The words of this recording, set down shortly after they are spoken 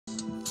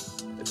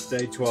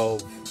day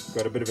 12.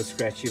 Got a bit of a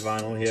scratchy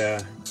vinyl here,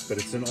 but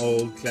it's an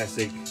old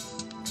classic.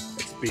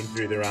 It's been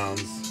through the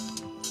rounds.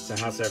 It's a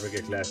House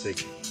Africa classic.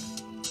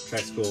 The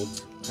track's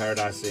called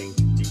Paradise Inc.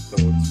 Deep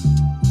Thoughts.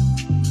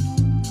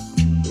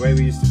 The way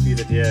we used to feel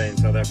it here in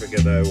South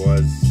Africa though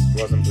was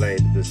it wasn't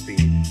played at this speed.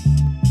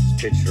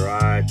 It's pitched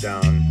right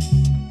down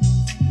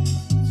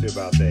to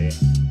about there.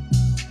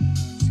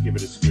 Just give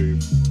it a screw.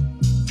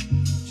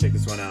 Check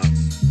this one out.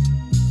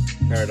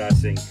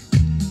 Paradise Inc.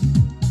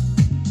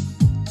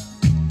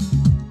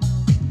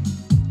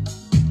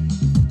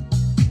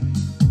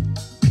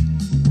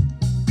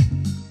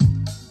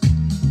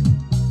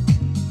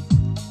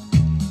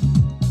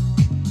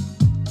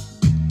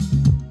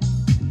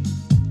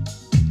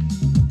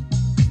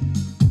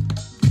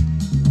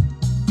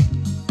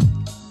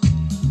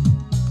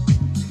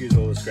 Excuse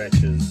all the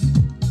scratches,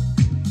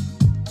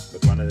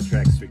 but one of the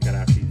tracks we cut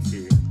out feed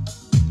to.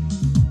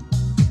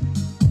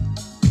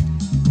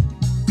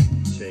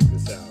 Check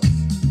this out.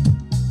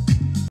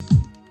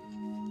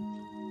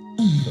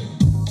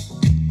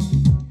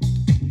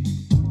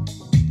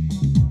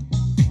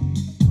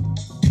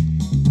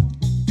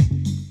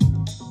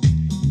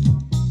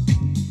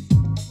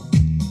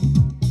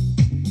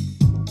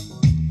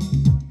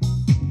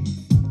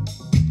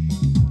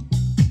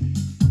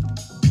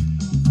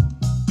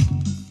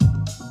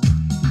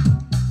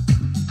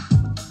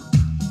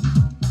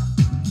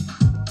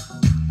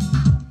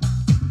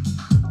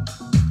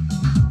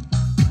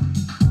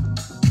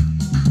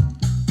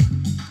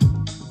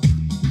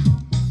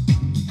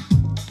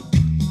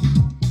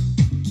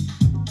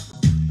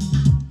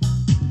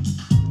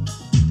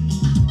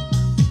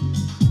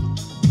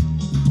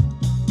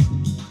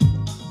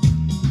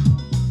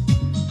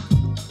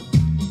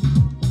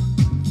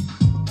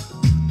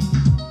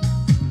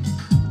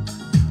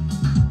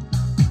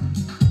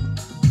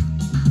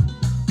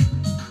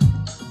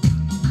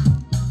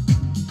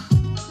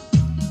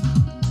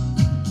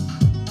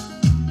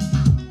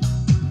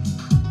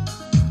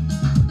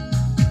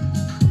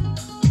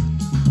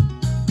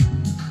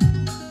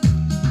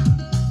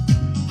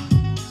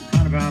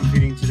 How I'm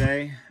feeling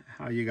today.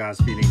 How are you guys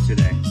feeling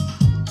today?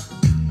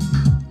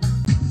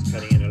 Just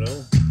cutting in a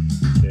little.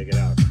 Check it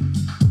out.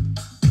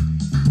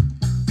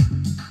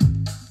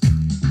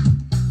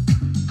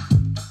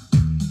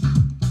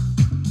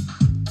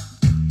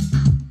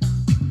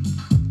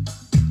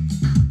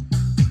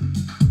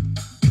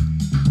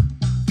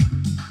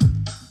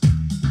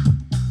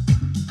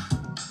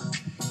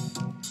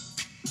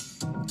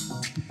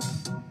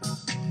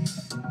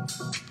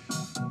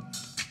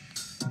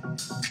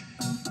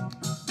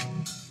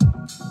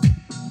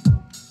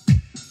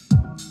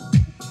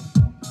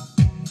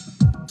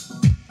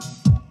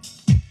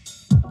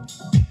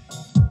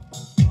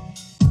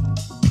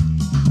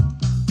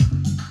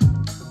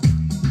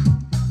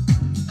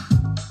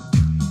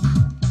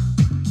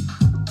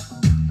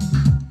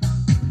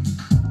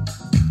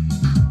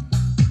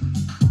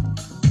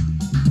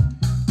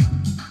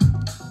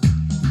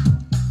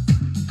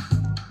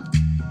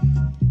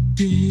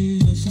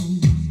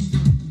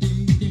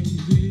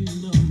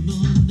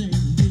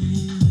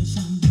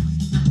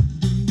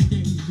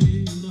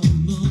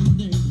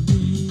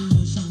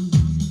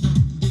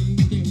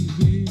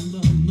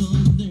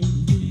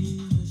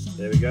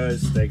 There we go.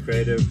 Stay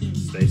creative,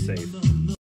 stay safe.